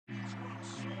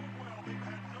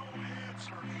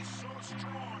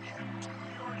strong. He had 2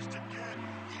 yards to get.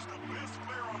 He's the best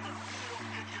player on the field,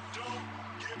 and you don't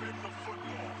give him the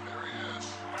football. There he is.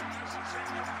 Pass is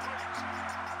incomplete.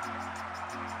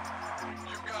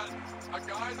 You've got a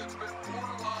guy that's been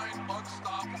borderline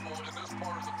unstoppable in this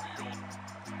part of the field.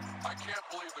 I can't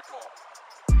believe the call.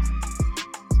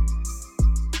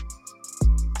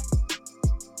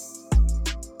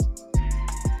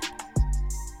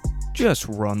 Just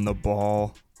run the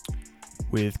ball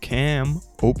with Cam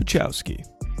Opachowski.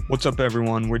 What's up,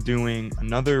 everyone? We're doing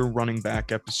another running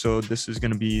back episode. This is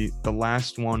going to be the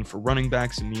last one for running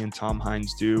backs, and me and Tom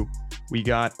Hines do. We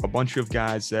got a bunch of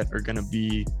guys that are going to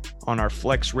be on our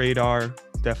flex radar.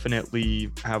 Definitely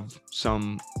have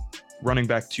some running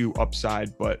back 2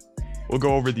 upside, but we'll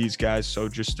go over these guys. So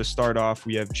just to start off,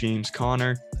 we have James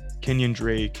Conner, Kenyon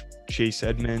Drake, Chase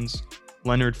Edmonds,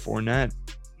 Leonard Fournette,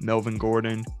 Melvin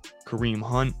Gordon, Kareem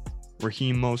Hunt,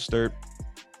 Raheem Mostert,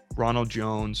 Ronald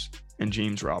Jones, and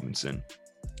James Robinson.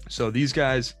 So these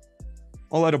guys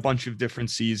all had a bunch of different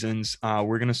seasons.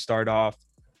 We're going to start off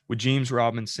with James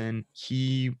Robinson.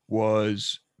 He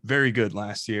was very good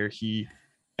last year. He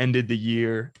ended the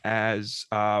year as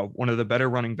one of the better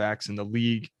running backs in the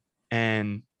league.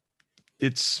 And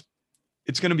it's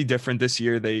going to be different this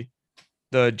year.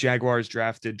 The Jaguars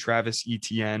drafted Travis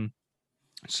Etienne.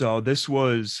 So this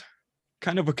was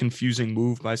kind of a confusing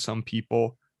move by some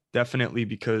people, definitely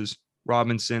because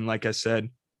Robinson, like I said,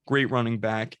 great running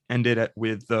back, ended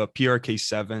with the PRK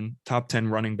 7, top 10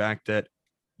 running back that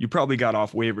you probably got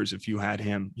off waivers if you had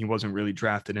him. He wasn't really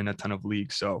drafted in a ton of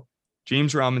leagues. So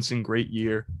James Robinson, great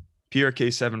year,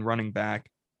 PRK 7 running back,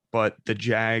 but the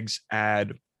Jags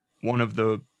add one of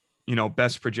the,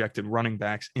 best projected running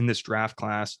backs in this draft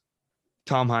class.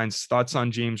 Tom Hines, thoughts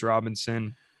on James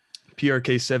Robinson?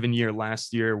 PRK 7 year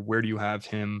last year. Where do you have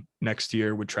him next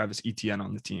year with Travis Etienne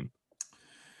on the team?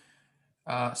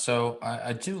 So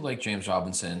I do like James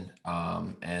Robinson.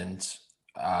 And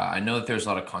I know that there's a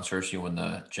lot of controversy when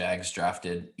the Jags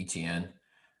drafted Etienne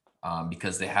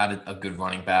because they had a good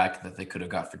running back that they could have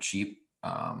got for cheap.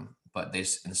 But they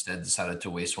instead decided to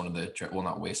waste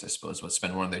not waste, I suppose, but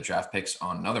spend one of their draft picks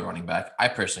on another running back. I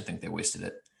personally think they wasted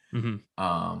it. Mm-hmm.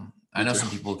 I know some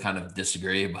people kind of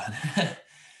disagree, but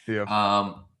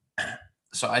yeah.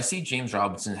 So I see James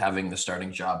Robinson having the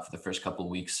starting job for the first couple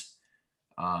of weeks.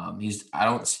 I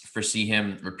don't foresee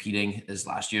him repeating his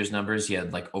last year's numbers. He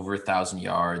had like over 1,000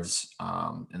 yards,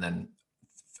 and then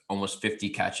almost 50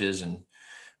 catches and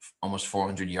almost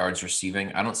 400 yards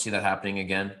receiving. I don't see that happening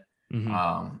again.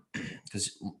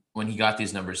 Because when he got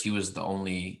these numbers, he was the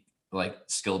only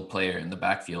skilled player in the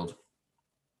backfield.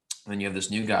 And then you have this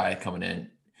new guy coming in,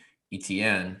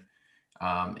 Etienne,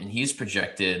 and he's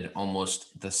projected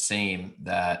almost the same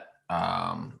that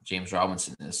James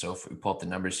Robinson is. So if we pull up the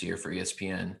numbers here for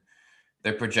ESPN,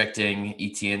 they're projecting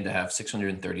Etienne to have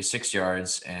 636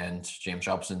 yards and James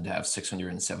Robinson to have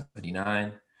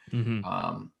 679.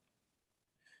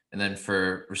 And then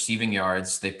for receiving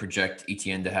yards, they project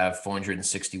Etienne to have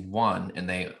 461, and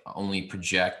they only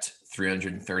project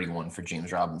 331 for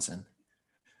James Robinson.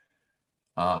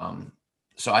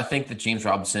 So I think that James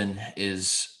Robinson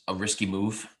is a risky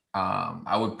move.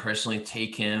 I would personally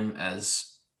take him as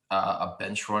a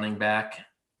bench running back.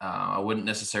 I wouldn't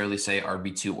necessarily say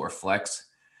RB2 or flex,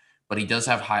 but he does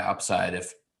have high upside.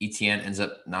 If Etienne ends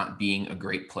up not being a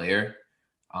great player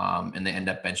and they end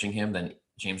up benching him, then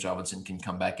James Robinson can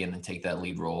come back in and take that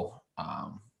lead role.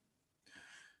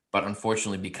 But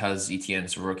unfortunately, because Etienne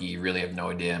is a rookie, you really have no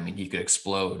idea. I mean, he could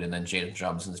explode, and then James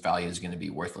Robinson's value is going to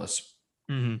be worthless.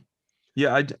 Mm-hmm.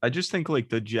 Yeah, I just think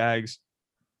the Jags,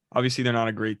 obviously they're not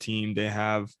a great team. They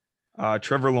have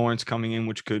Trevor Lawrence coming in,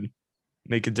 which could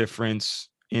make a difference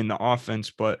in the offense.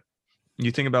 But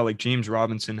you think about James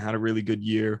Robinson had a really good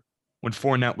year. When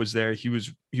Fournette was there, he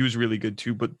was really good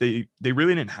too. But they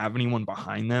really didn't have anyone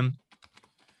behind them.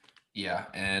 Yeah,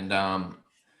 and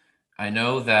I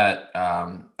know that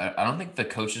I don't think the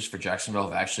coaches for Jacksonville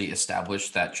have actually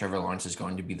established that Trevor Lawrence is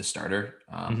going to be the starter,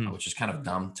 which is kind of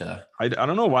dumb to. I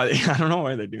don't know why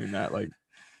they're doing that.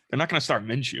 They're not going to start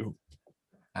Minshew.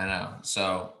 I know.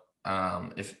 So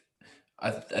if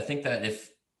I think that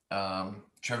if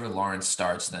Trevor Lawrence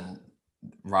starts, then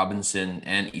Robinson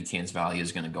and Etienne's value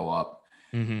is going to go up.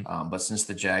 But since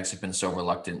the Jags have been so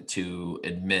reluctant to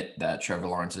admit that Trevor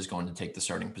Lawrence is going to take the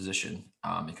starting position,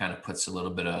 it kind of puts a little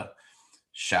bit of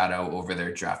shadow over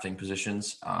their drafting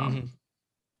positions.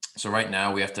 So right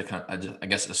now we have to I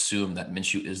guess assume that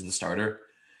Minshew is the starter.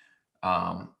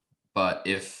 But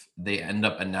if they end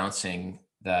up announcing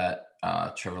that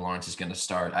Trevor Lawrence is going to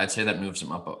start, I'd say that moves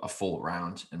him up a full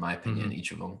round, in my opinion,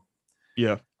 each of them.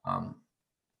 Yeah.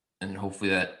 and hopefully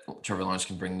that Trevor Lawrence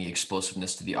can bring the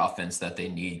explosiveness to the offense that they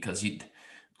need. Because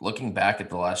looking back at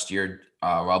the last year,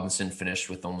 Robinson finished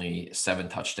with only 7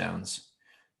 touchdowns,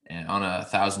 and on a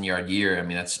 1,000-yard year, I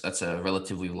mean that's a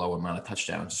relatively low amount of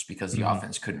touchdowns, just because the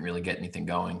offense couldn't really get anything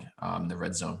going in the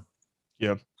red zone.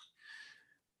 Yeah.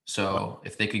 So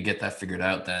if they could get that figured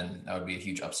out, then that would be a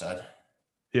huge upside.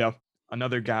 Yeah.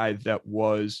 Another guy that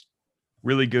was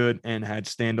really good and had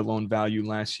standalone value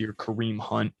last year, Kareem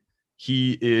Hunt.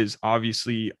 He is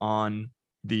obviously on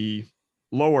the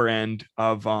lower end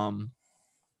of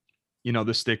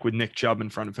the stick with Nick Chubb in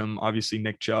front of him. Obviously,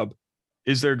 Nick Chubb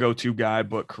is their go-to guy,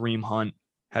 but Kareem Hunt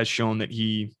has shown that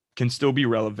he can still be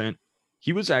relevant.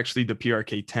 He was actually the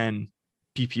PRK 10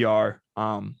 PPR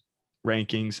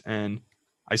rankings, and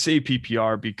I say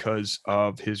PPR because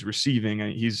of his receiving.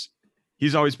 And he's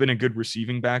always been a good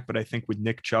receiving back, but I think with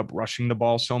Nick Chubb rushing the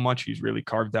ball so much, he's really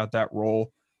carved out that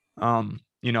role.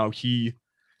 He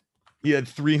had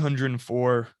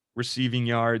 304 receiving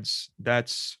yards.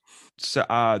 That's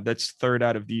third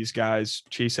out of these guys.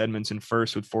 Chase Edmonds in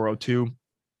first with 402.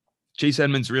 Chase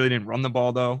Edmonds really didn't run the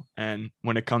ball though, and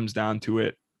when it comes down to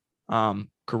it,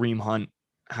 Kareem Hunt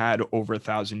had over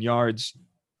 1,000 yards,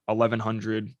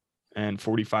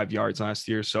 1,145 yards last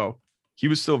year, so he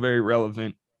was still very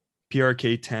relevant.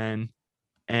 PRK 10,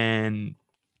 and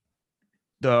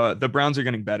the Browns are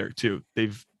getting better too.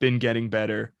 They've been getting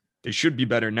better. They should be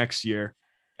better next year.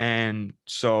 And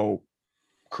so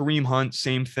Kareem Hunt,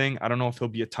 same thing. I don't know if he'll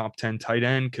be a top 10 tight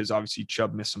end because obviously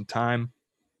Chubb missed some time.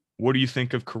 What do you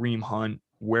think of Kareem Hunt?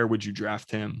 Where would you draft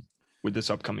him with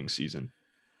this upcoming season?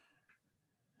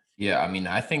 Yeah, I mean,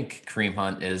 I think Kareem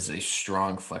Hunt is a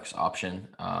strong flex option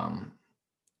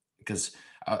because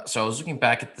so I was looking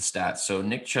back at the stats. So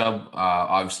Nick Chubb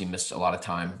obviously missed a lot of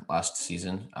time last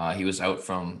season. He was out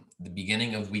from the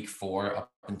beginning of week 4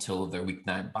 up until their week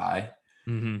 9 bye.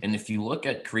 And if you look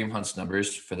at Kareem Hunt's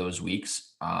numbers for those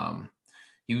weeks,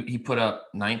 he put up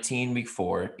 19 week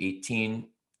 4, 18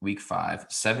 week 5,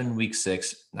 7 week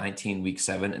 6, 19 week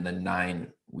 7, and then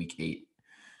 9 week 8,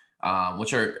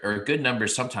 which are good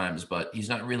numbers sometimes, but he's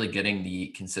not really getting the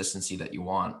consistency that you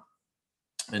want.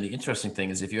 And the interesting thing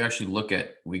is if you actually look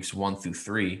at weeks 1 through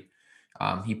 3,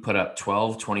 he put up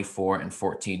 12, 24, and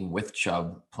 14 with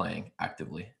Chubb playing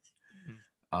actively.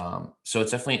 So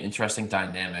it's definitely an interesting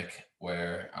dynamic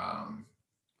where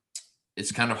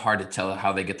it's kind of hard to tell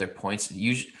how they get their points.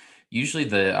 Usually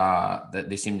that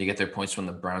they seem to get their points when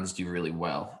the Browns do really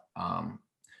well,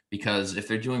 because if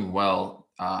they're doing well,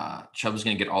 Chubb's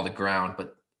going to get all the ground,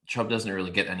 but Chubb doesn't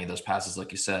really get any of those passes,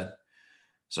 like you said.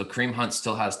 So Kareem Hunt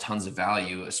still has tons of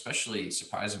value, especially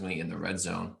surprisingly in the red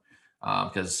zone.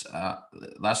 Because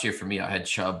last year for me, I had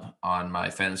Chubb on my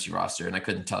fantasy roster, and I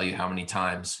couldn't tell you how many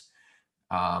times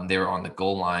they were on the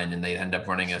goal line and they'd end up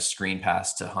running a screen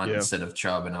pass to Hunt instead of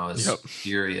Chubb, and I was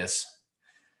furious.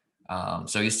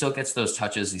 So he still gets those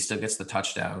touches. He still gets the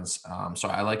touchdowns. So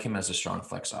I like him as a strong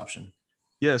flex option.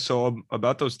 Yeah, so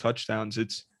about those touchdowns,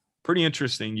 it's pretty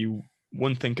interesting. You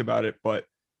wouldn't think about it, but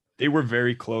they were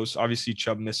very close. Obviously,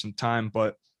 Chubb missed some time,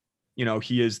 but,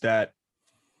 he is that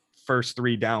first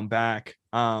 3 down back.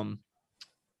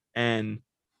 And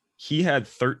he had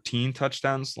 13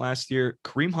 touchdowns last year.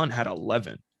 Kareem Hunt had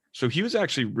 11. So he was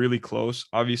actually really close.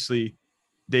 Obviously,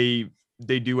 they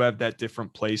do have that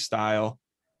different play style.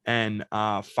 And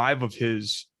 5 of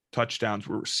his touchdowns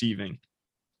were receiving.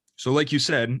 So like you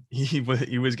said, he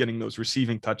was getting those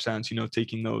receiving touchdowns,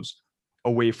 taking those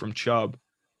away from Chubb.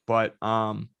 But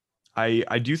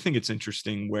I do think it's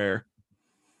interesting where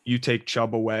you take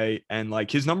Chubb away and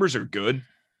like his numbers are good.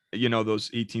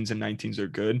 Those 18s and 19s are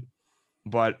good,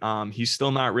 but he's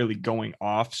still not really going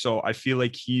off. So I feel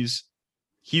like he's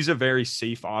a very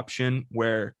safe option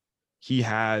where he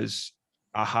has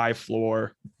a high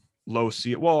floor, low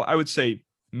ceiling. Well, I would say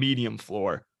medium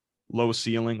floor, low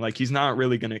ceiling. Like he's not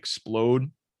really going to explode,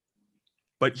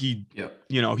 but he's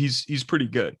pretty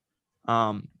good.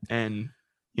 And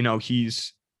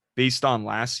he's based on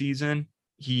last season,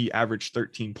 he averaged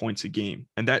 13 points a game.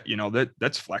 And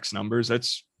that's flex numbers.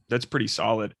 That's pretty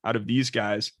solid. Out of these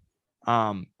guys,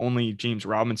 only James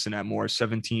Robinson had more,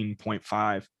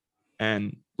 17.5.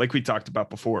 And like we talked about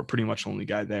before, pretty much only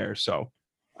guy there. So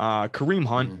Kareem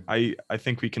Hunt, I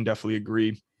think we can definitely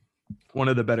agree, one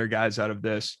of the better guys out of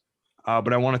this.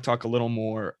 But I want to talk a little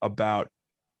more about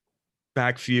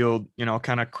backfield,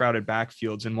 kind of crowded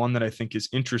backfields. And one that I think is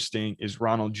interesting is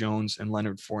Ronald Jones and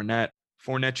Leonard Fournette.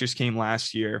 Fournette just came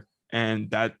last year, and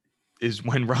that is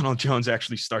when Ronald Jones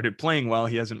actually started playing well.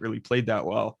 He hasn't really played that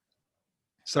well.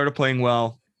 Started playing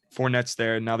well. Fournette's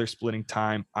there. Now they're splitting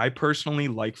time. I personally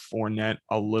like Fournette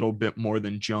a little bit more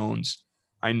than Jones.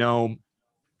 I know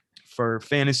for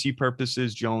fantasy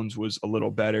purposes, Jones was a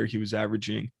little better. He was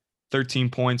averaging 13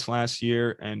 points last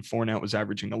year, and Fournette was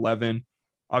averaging 11.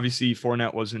 Obviously,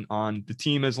 Fournette wasn't on the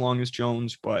team as long as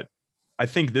Jones, but I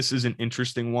think this is an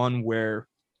interesting one where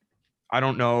I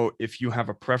don't know if you have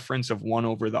a preference of one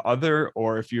over the other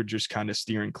or if you're just kind of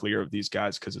steering clear of these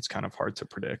guys because it's kind of hard to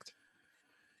predict.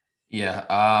 Yeah,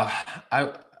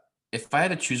 I if I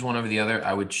had to choose one over the other,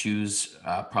 I would choose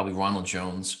probably Ronald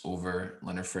Jones over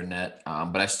Leonard Fournette.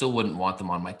 But I still wouldn't want them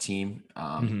on my team.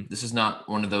 This is not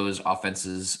one of those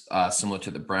offenses similar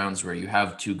to the Browns where you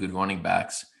have two good running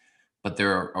backs, but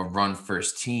they're a run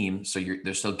first team, so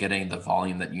they're still getting the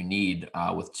volume that you need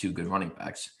with two good running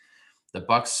backs. The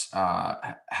Bucks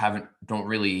don't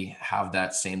really have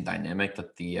that same dynamic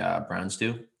that the Browns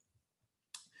do.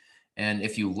 And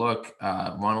if you look,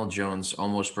 Ronald Jones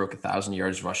almost broke 1,000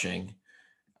 yards rushing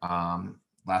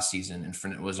last season, and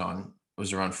Fournette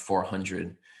was around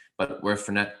 400. But where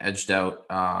Fournette edged out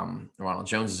Ronald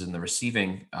Jones is in the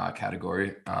receiving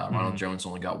category. Ronald Jones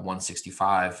only got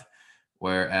 165,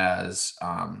 whereas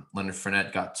Leonard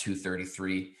Fournette got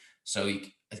 233. So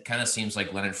it kind of seems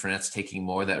like Leonard Fournette's taking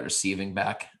more of that receiving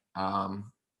back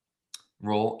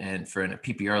role, and for in a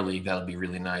PPR league, that'll be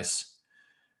really nice.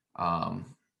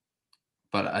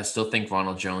 But I still think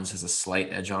Ronald Jones has a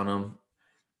slight edge on him,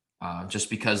 just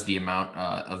because the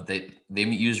amount they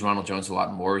use Ronald Jones a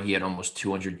lot more. He had almost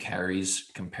 200 carries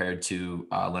compared to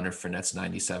Leonard Fournette's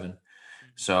 97.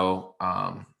 So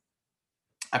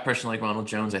I personally like Ronald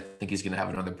Jones. I think he's going to have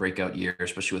another breakout year,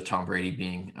 especially with Tom Brady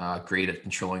being great at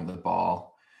controlling the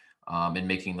ball and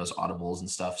making those audibles and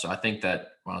stuff. So I think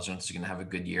that Ronald Jones is going to have a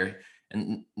good year.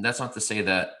 And that's not to say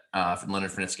that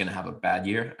Leonard Fournette's going to have a bad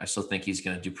year. I still think he's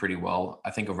going to do pretty well.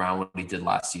 I think around what he did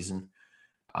last season,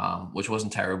 which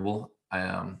wasn't terrible.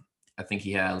 I think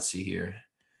he had, let's see here.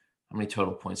 How many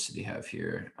total points did he have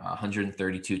here?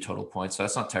 132 total points. So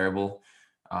that's not terrible.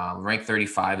 Rank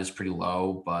 35 is pretty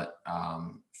low, but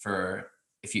for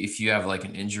if you have like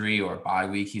an injury or a bye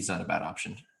week, he's not a bad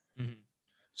option.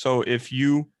 So if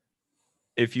you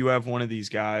have one of these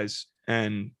guys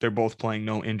and they're both playing,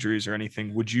 no injuries or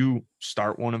anything, would you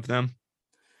start one of them?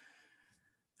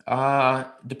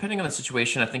 Depending on the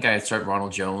situation, I think I'd start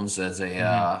Ronald Jones as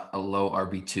a low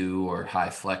RB2 or high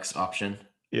flex option.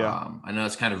 Yeah. I know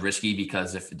it's kind of risky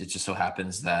because if it just so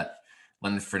happens that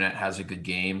Leonard Fournette has a good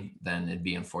game, then it'd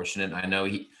be unfortunate. I know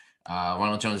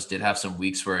Ronald Jones did have some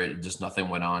weeks where just nothing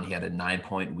went on. He had a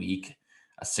 9-point week,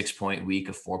 a 6-point week,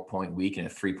 a 4-point week, and a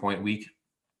 3-point week.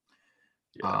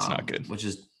 Yeah, that's not good. Which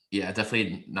is,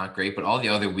 definitely not great. But all the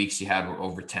other weeks he had were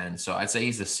over 10. So I'd say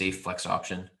he's a safe flex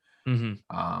option.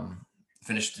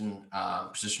 Finished in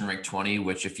position rank 20,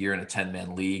 which if you're in a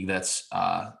 10-man league, that's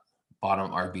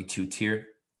bottom RB2 tier.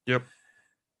 Yep.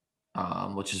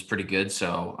 Which is pretty good.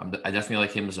 So I definitely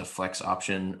like him as a flex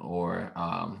option or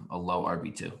a low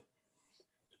RB2.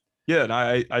 Yeah, and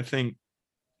I think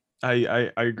I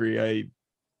agree. I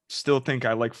still think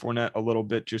I like Fournette a little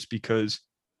bit just because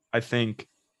I think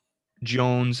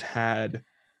Jones had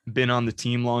been on the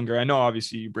team longer. I know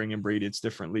obviously you bring in Brady, it's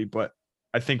differently, but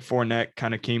I think Fournette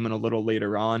kind of came in a little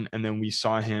later on, and then we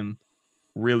saw him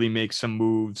really make some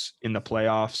moves in the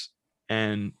playoffs.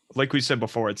 And like we said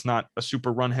before, it's not a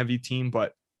super run heavy team,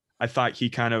 but I thought he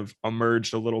kind of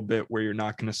emerged a little bit where you're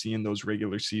not going to see in those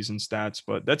regular season stats.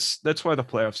 But that's why the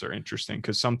playoffs are interesting,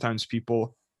 because sometimes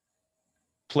people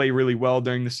play really well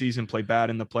during the season, play bad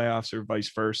in the playoffs, or vice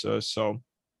versa. So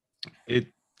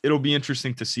it'll be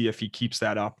interesting to see if he keeps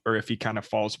that up or if he kind of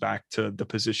falls back to the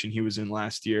position he was in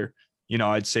last year. You know,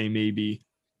 I'd say maybe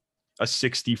a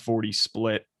 60-40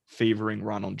 split favoring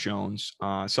Ronald Jones.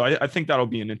 So I think that'll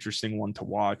be an interesting one to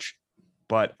watch.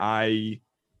 But I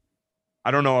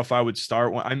don't know if I would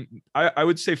start one. I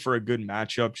would say for a good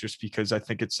matchup, just because I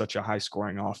think it's such a high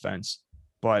scoring offense.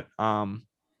 But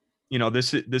you know,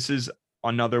 this is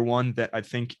another one that I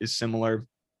think is similar.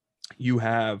 You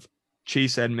have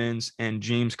Chase Edmonds and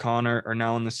James Conner are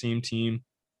now on the same team.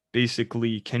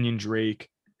 Basically, Kenyon Drake,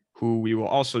 who we will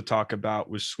also talk about,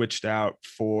 was switched out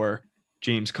for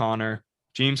James Conner.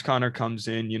 James Conner comes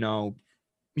in, you know,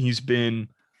 he's been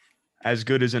as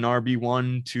good as an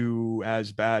RB1 to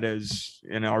as bad as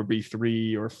an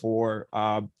RB3 or 4.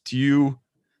 Do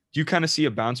you kind of see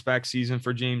a bounce back season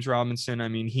for James Robinson? I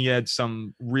mean, he had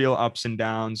some real ups and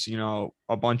downs, you know,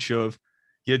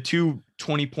 he had 2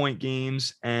 20-point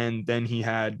games, and then he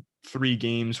had 3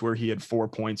 games where he had 4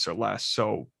 points or less.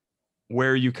 So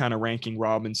where are you kind of ranking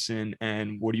Robinson,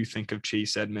 and what do you think of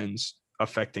Chase Edmonds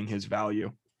affecting his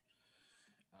value?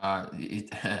 Talking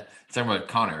about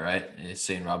Connor, right? It's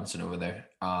saying Robinson over there.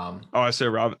 I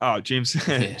said James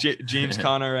James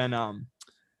Conner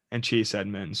and Chase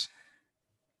Edmonds.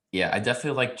 Yeah, I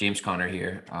definitely like James Conner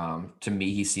here. To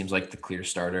me, he seems like the clear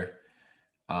starter.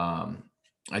 Um,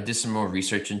 I did some more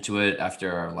research into it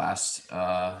after our last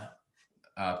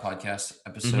podcast Hmm.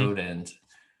 episode, and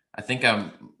I think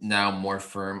I'm now more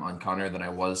firm on Connor than I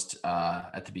was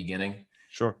at the beginning.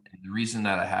 Sure. And the reason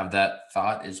that I have that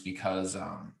thought is because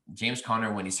James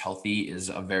Conner, when he's healthy, is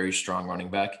a very strong running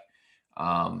back.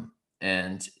 Um,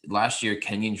 and last year,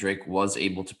 Kenyon Drake was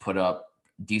able to put up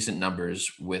decent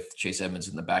numbers with Chase Edmonds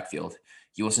in the backfield.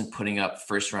 He wasn't putting up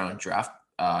first round draft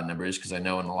numbers because I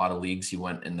know in a lot of leagues he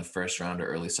went in the first round or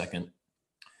early second,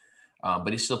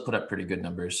 but he still put up pretty good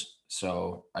numbers.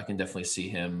 So I can definitely see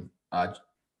him. I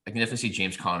can definitely see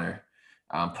James Conner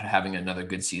having another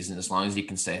good season as long as he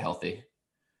can stay healthy.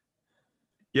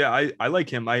 Yeah, I like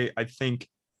him. I think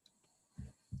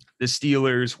the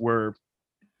Steelers were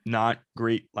not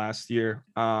great last year.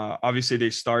 Obviously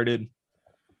they started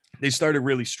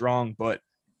really strong, but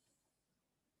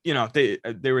they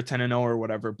were 10-0 or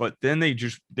whatever, but then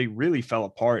they really fell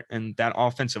apart, and that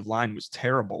offensive line was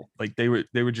terrible. Like they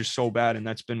were just so bad, and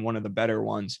that's been one of the better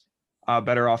ones,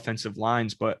 better offensive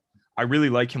lines. But I really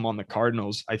like him on the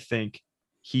Cardinals. I think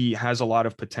he has a lot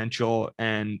of potential,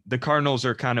 and the Cardinals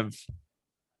are kind of,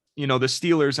 the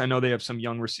Steelers, I know they have some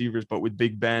young receivers, but with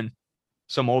Big Ben,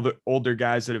 some older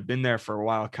guys that have been there for a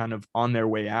while, kind of on their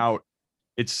way out.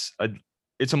 It's a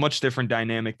it's a much different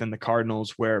dynamic than the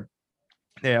Cardinals, where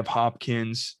they have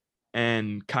Hopkins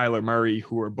and Kyler Murray,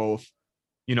 who are both,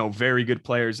 very good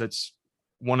players. That's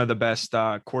one of the best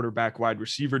quarterback wide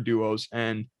receiver duos.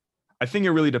 And I think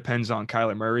it really depends on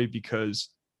Kyler Murray because,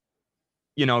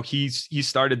 he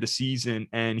started the season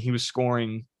and he was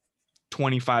scoring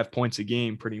 25 points a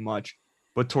game pretty much.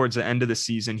 But towards the end of the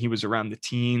season, he was around the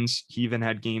teens. He even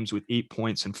had games with 8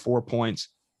 points and 4 points.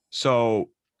 So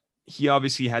he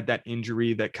obviously had that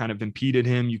injury that kind of impeded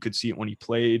him. You could see it when he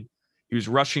played. He was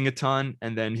rushing a ton,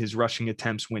 and then his rushing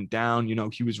attempts went down.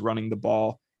 He was running the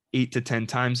ball 8 to 10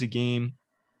 times a game.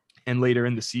 And later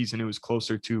in the season, it was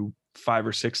closer to 5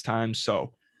 or 6 times.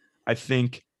 So I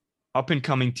think up and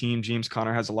coming team, James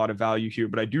Conner has a lot of value here,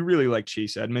 but I do really like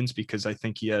Chase Edmonds because I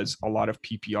think he has a lot of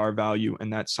PPR value.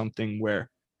 And that's something where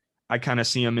I kind of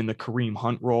see him in the Kareem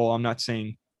Hunt role. I'm not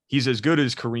saying he's as good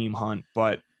as Kareem Hunt,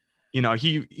 but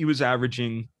he was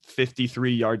averaging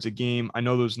 53 yards a game. I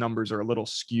know those numbers are a little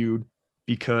skewed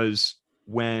because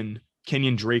when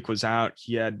Kenyon Drake was out,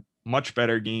 he had much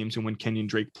better games, and when Kenyon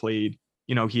Drake played,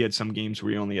 he had some games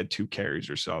where he only had 2 carries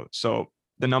or so. So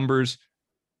the numbers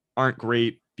aren't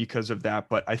great because of that,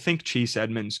 but I think Chase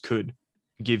Edmonds could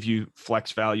give you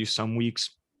flex value some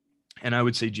weeks. And I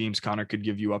would say James Conner could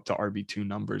give you up to RB2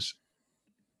 numbers.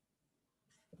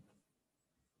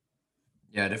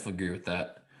 Yeah, I definitely agree with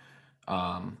that.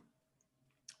 Um,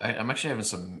 I'm actually having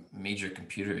some major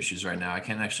computer issues right now. I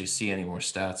can't actually see any more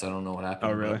stats. I don't know what Oh,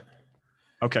 happened, really?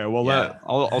 but Okay. Well, yeah.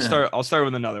 I'll start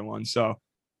with another one. So,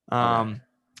 Okay. um,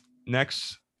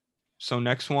 next,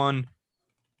 next one,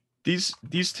 these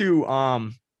two,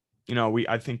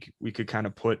 I think we could kind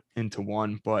of put into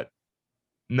one, but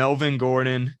Melvin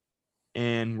Gordon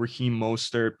and Raheem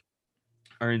Mostert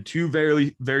are in two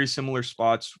very, very similar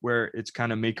spots where it's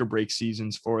kind of make or break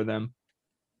seasons for them.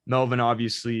 Melvin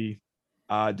obviously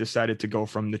decided to go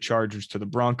from the Chargers to the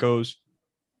Broncos.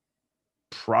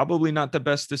 Probably not the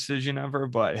best decision ever,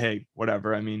 but hey,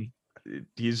 whatever. I mean,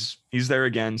 he's there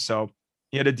again. So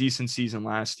he had a decent season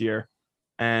last year,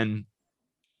 and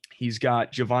he's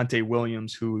got Javonte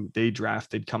Williams, who they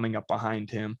drafted, coming up behind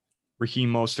him.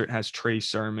 Raheem Mostert has Trey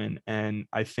Sermon, and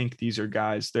I think these are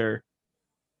guys.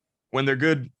 When they're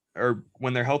good or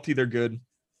when they're healthy, they're good,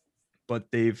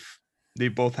 but they've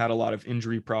both had a lot of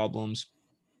injury problems.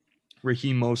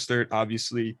 Raheem Mostert,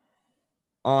 obviously,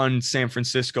 on San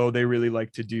Francisco, they really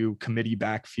like to do committee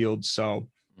backfield. So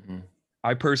Mhm.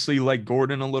 I personally like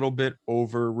Gordon a little bit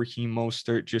over Raheem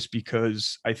Mostert just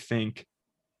because I think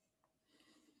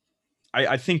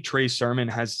Trey Sermon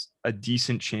has a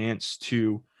decent chance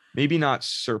to maybe not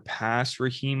surpass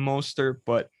Raheem Mostert,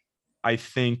 but I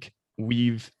think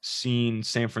we've seen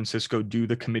San Francisco do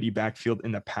the committee backfield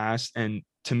in the past. And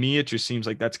to me, it just seems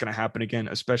like that's going to happen again,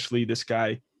 especially this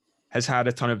guy has had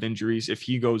a ton of injuries. If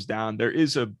he goes down, there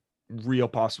is a real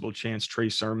possible chance Trey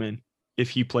Sermon, if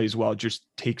he plays well, just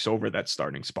takes over that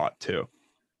starting spot too.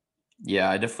 Yeah,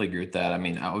 I definitely agree with that. I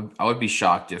mean, I would be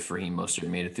shocked if Raheem Mostert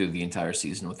made it through the entire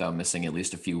season without missing at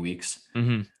least a few weeks.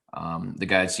 Mm-hmm. The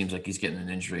guy seems like he's getting an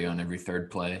injury on every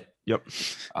third play. Yep.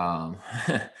 Um,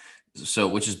 so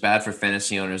which is bad for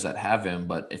fantasy owners that have him.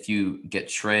 But if you get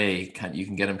Trey, you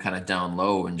can get him kind of down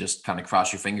low and just kind of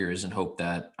cross your fingers and hope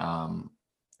that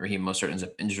Raheem Mostert ends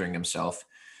up injuring himself.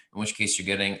 In which case, you're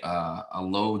getting a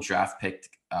low draft pick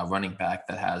a running back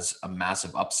that has a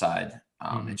massive upside.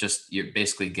 It just you're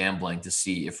basically gambling to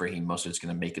see if Raheem Mostert's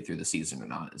going to make it through the season or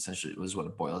not. Essentially, was what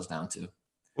it boils down to.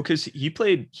 Well, because he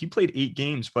played 8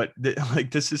 games, but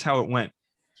like this is how it went.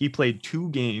 He played 2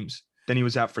 games, then he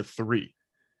was out for 3.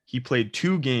 He played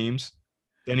 2 games,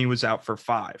 then he was out for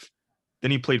 5.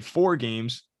 Then he played 4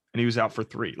 games and he was out for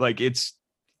 3. Like it's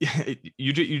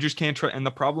you just can't try. And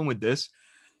the problem with this,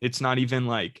 it's not even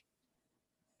like,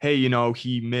 hey,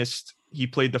 he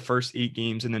played the first 8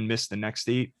 games and then missed the next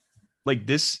 8. Like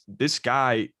this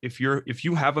guy, if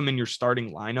you have him in your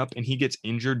starting lineup and he gets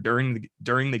injured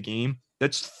during the game,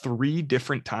 that's 3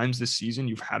 different times this season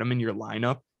you've had him in your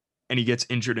lineup and he gets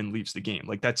injured and leaves the game.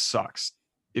 Like that sucks.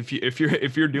 If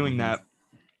you're doing that,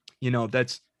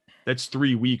 that's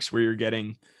 3 weeks where you're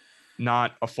getting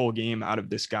not a full game out of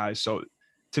this guy. So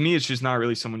to me, it's just not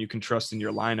really someone you can trust in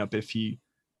your lineup if he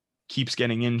keeps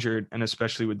getting injured, and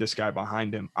especially with this guy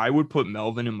behind him. I would put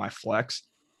Melvin in my flex.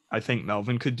 I think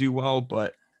Melvin could do well,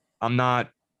 but I'm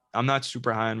not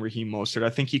super high on Raheem Mostert. I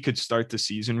think he could start the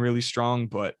season really strong,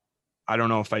 but I don't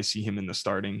know if I see him in the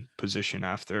starting position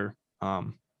after.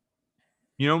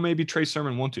 Maybe Trey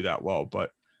Sermon won't do that well,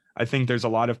 but I think there's a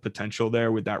lot of potential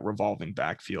there with that revolving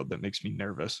backfield that makes me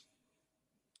nervous.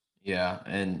 Yeah,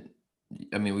 and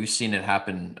I mean we've seen it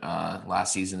happen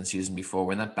last season, the season before.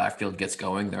 When that backfield gets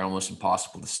going, they're almost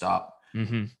impossible to stop.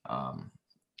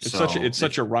 It's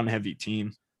such a run heavy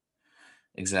team.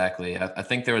 Exactly. I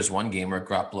think there was one game where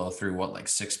Garoppolo threw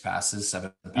 6 passes,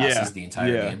 7 passes the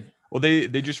entire game. Well, they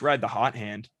just ride the hot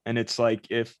hand, and it's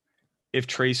like if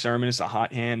Trey Sermon is a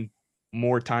hot hand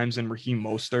more times than Raheem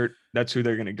Mostert, that's who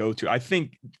they're going to go to. I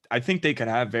think they could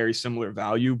have very similar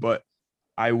value, but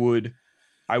I would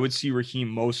see Raheem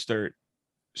Mostert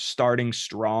starting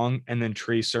strong and then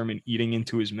Trey Sermon eating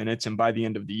into his minutes. And by the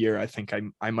end of the year, I think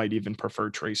I might even prefer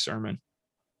Trey Sermon.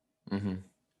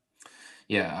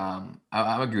 Yeah,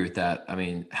 I agree with that. I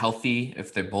mean, healthy,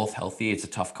 if they're both healthy, it's a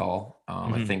tough call.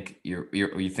 I think you're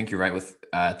right with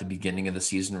at the beginning of the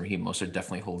season, Raheem Mostert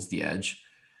definitely holds the edge.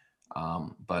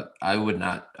 But I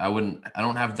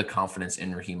don't have the confidence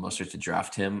in Raheem Mostert to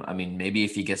draft him. I mean, maybe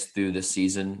if he gets through this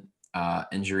season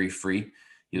injury free,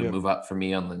 he'll move up for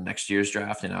me on the next year's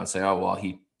draft. And I would say, oh, well,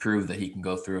 he proved that he can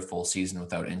go through a full season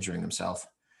without injuring himself.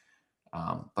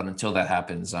 But until that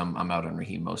happens, I'm out on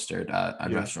Raheem Mostert.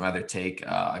 I'd rather take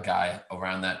a guy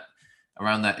around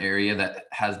that area that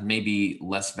has maybe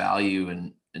less value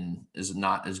and is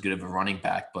not as good of a running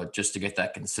back, but just to get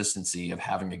that consistency of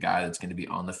having a guy that's going to be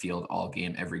on the field all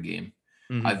game, every game.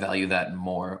 I value that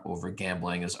more over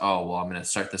gambling as, oh, well, I'm going to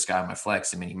start this guy on my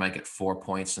flex. I mean, he might get 4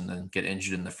 points and then get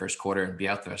injured in the first quarter and be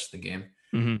out the rest of the game.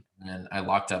 And I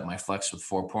locked up my flex with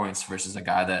 4 points versus a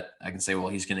guy that I can say, well,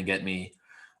 he's going to get me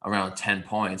around 10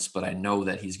 points, but I know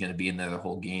that he's going to be in there the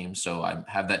whole game. So I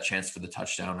have that chance for the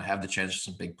touchdown. I have the chance for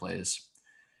some big plays.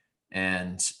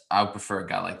 And I would prefer a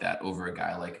guy like that over a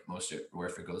guy like Mostert, where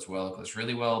if it goes well, it goes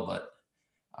really well. But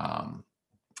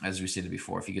as we stated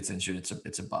before, if he gets injured,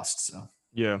 it's a bust. So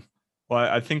yeah, well,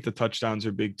 I think the touchdowns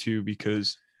are big too,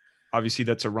 because obviously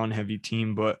that's a run heavy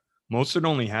team, but Mostert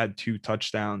only had 2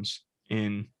 touchdowns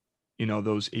in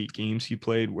those 8 games he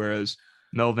played, whereas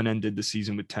Melvin ended the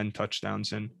season with 10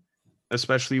 touchdowns. And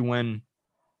especially when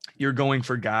you're going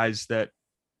for guys that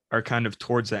are kind of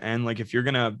towards the end, like if you're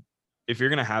gonna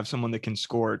have someone that can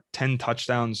score 10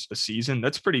 touchdowns a season,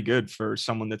 that's pretty good for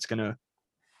someone that's gonna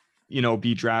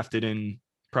be drafted in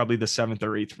probably the 7th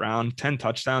or 8th round. 10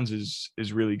 touchdowns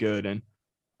is really good. And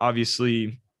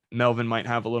obviously Melvin might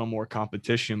have a little more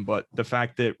competition, but the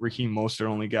fact that Raheem Mostert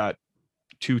only got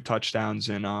 2 touchdowns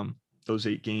in those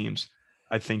 8 games,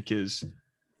 I think is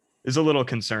a little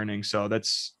concerning. So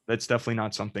that's definitely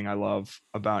not something I love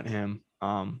about him.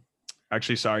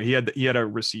 Actually, sorry, he had a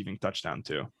receiving touchdown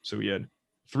too. So he had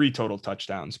 3 total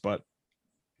touchdowns, but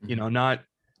not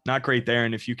great there.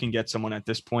 And if you can get someone at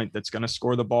this point that's going to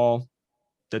score the ball,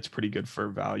 that's pretty good for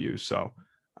value. So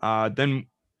then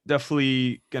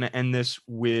definitely going to end this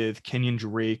with Kenyon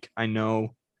Drake. I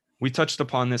know we touched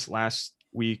upon this last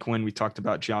week when we talked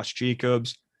about Josh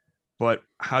Jacobs, but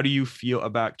how do you feel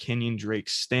about Kenyon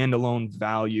Drake's standalone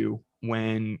value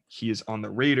when he is on the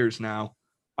Raiders now?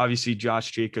 Obviously,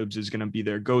 Josh Jacobs is going to be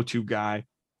their go-to guy,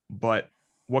 but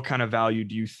what kind of value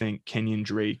do you think Kenyon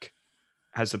Drake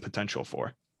has the potential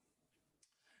for?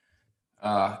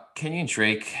 Kenyon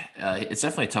Drake, it's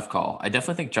definitely a tough call. I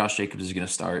definitely think Josh Jacobs is going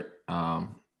to start.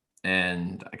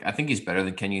 And I think he's better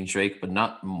than Kenyon Drake, but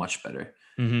not much better.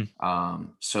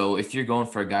 So if you're going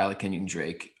for a guy like Kenyon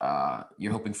Drake,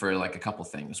 you're hoping for like a couple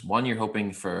things. One, you're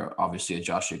hoping for obviously a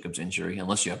Josh Jacobs injury,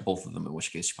 unless you have both of them, in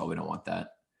which case you probably don't want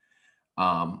that.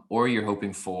 Or you're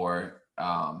hoping for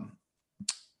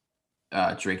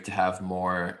Drake to have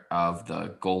more of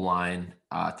the goal line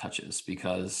touches,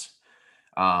 because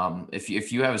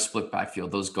if you have a split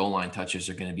backfield, those goal line touches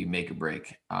are going to be make or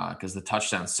break, because the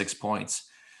touchdown's 6 points.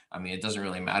 I mean, it doesn't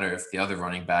really matter if the other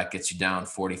running back gets you down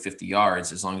 40, 50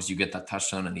 yards. As long as you get that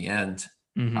touchdown in the end,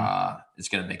 it's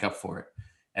going to make up for it.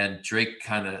 And Drake's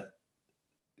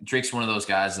one of those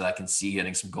guys that I can see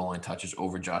getting some goal line touches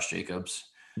over Josh Jacobs.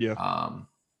 Yeah.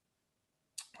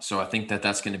 So I think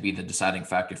that's going to be the deciding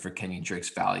factor for Kenyon Drake's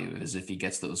value, is if he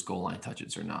gets those goal line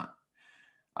touches or not.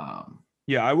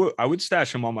 Yeah, I would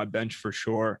stash him on my bench for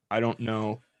sure. I don't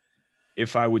know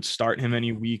if I would start him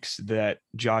any weeks that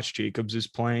Josh Jacobs is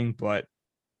playing, but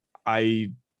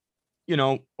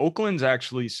Oakland's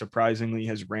actually surprisingly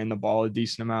has ran the ball a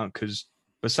decent amount, because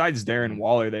besides Darren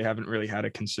Waller, they haven't really had a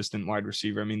consistent wide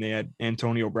receiver. I mean, they had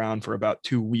Antonio Brown for about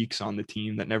 2 weeks on the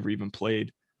team that never even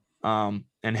played. And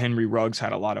Henry Ruggs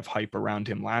had a lot of hype around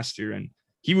him last year, and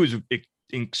he was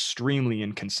extremely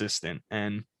inconsistent.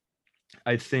 And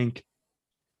I think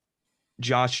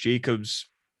Josh Jacobs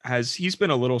he's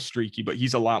been a little streaky, but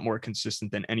he's a lot more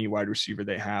consistent than any wide receiver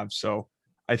they have. So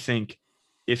I think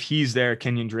if he's there,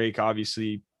 Kenyon Drake,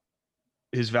 obviously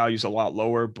his value's a lot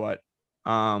lower, but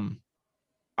I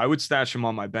would stash him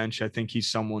on my bench. I think he's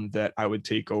someone that I would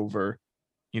take over,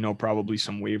 probably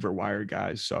some waiver wire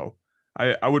guys. So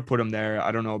I would put him there.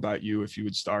 I don't know about you, if you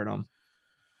would start him.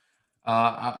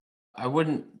 I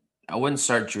wouldn't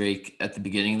start Drake at the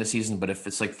beginning of the season, but if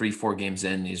it's like 3-4 games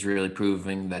in, he's really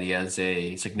proving that he has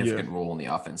a significant role in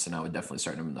the offense, and I would definitely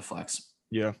start him in the flex.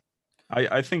 Yeah.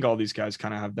 I think all these guys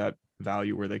kind of have that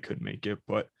value where they could make it.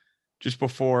 But just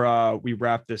before we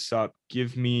wrap this up,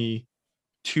 give me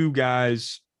two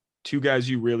guys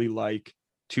you really like,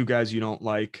 2 guys you don't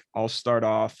like. I'll start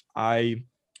off. Out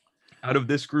of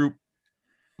this group,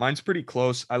 mine's pretty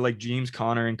close. I like James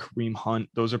Conner and Kareem Hunt.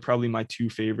 Those are probably my 2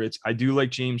 favorites. I do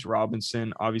like James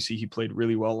Robinson. Obviously, he played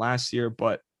really well last year,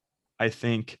 but I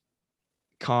think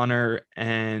Conner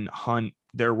and Hunt,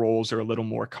 their roles are a little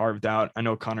more carved out. I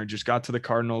know Conner just got to the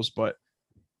Cardinals, but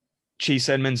Chase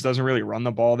Edmonds doesn't really run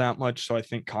the ball that much, so I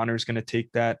think Conner's going to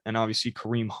take that. And obviously,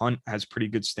 Kareem Hunt has pretty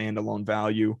good standalone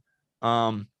value.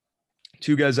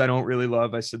 2 guys I don't really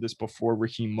love, I said this before,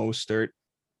 Raheem Mostert,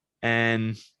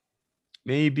 and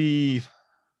maybe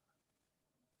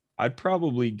I'd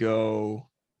probably go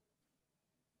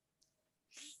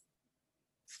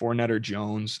Fournette or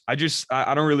Jones. I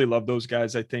don't really love those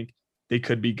guys. I think they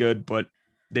could be good, but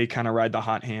they kind of ride the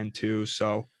hot hand too.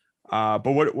 So, but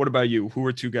what about you? Who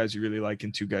are 2 guys you really like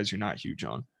and 2 guys you're not huge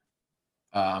on?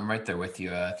 I'm right there with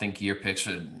you. I think your picks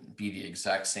would be the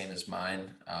exact same as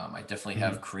mine. I definitely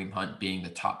have Kareem Hunt being the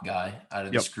top guy out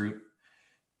of this group.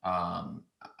 I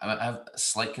have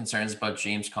slight concerns about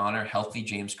James Conner, healthy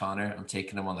James Conner. I'm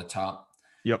taking him on the top.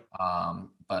 Yep.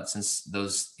 But since it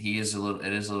is a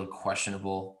little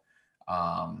questionable.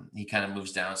 He kind of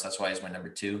moves down, so that's why he's my number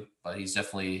 2. But he's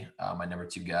definitely my number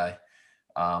 2 guy.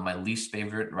 My least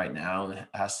favorite right now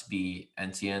has to be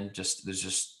Etienne. There's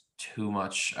just too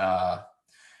much. I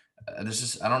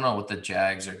don't know what the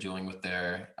Jags are doing with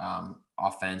their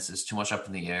offense. It's too much up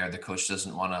in the air. The coach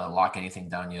doesn't want to lock anything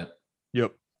down yet.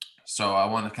 Yep. So I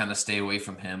want to kind of stay away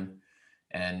from him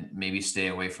and maybe stay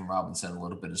away from Robinson a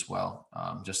little bit as well,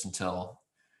 just until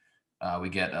we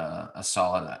get a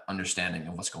solid understanding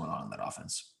of what's going on in that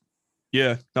offense.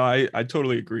 Yeah, no, I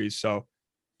totally agree. So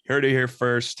you heard it here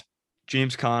first.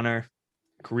 James Conner,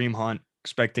 Kareem Hunt,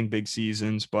 expecting big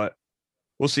seasons, but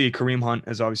we'll see. Kareem Hunt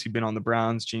has obviously been on the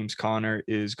Browns. James Conner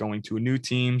is going to a new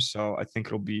team, so I think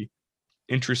it'll be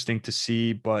interesting to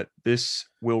see. But this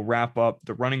will wrap up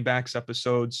the running backs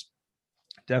episodes.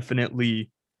 Definitely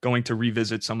going to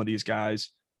revisit some of these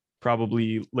guys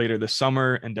probably later this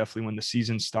summer, and definitely when the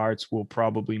season starts, we'll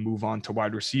probably move on to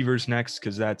wide receivers next,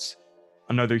 because that's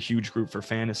another huge group for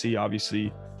fantasy.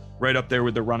 Obviously, right up there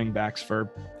with the running backs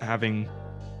for having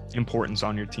importance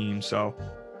on your team. So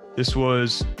this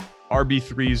was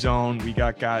RB3 zone. We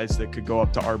got guys that could go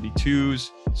up to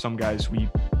RB2s. Some guys we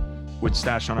would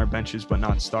stash on our benches but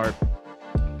not start.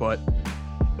 But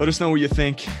let us know what you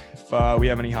think, if we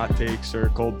have any hot takes or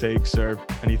cold takes or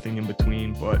anything in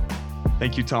between. But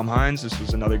thank you, Tom Hines. This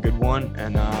was another good one,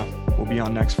 and we'll be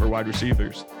on next for wide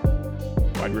receivers.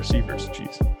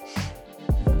 Jeez.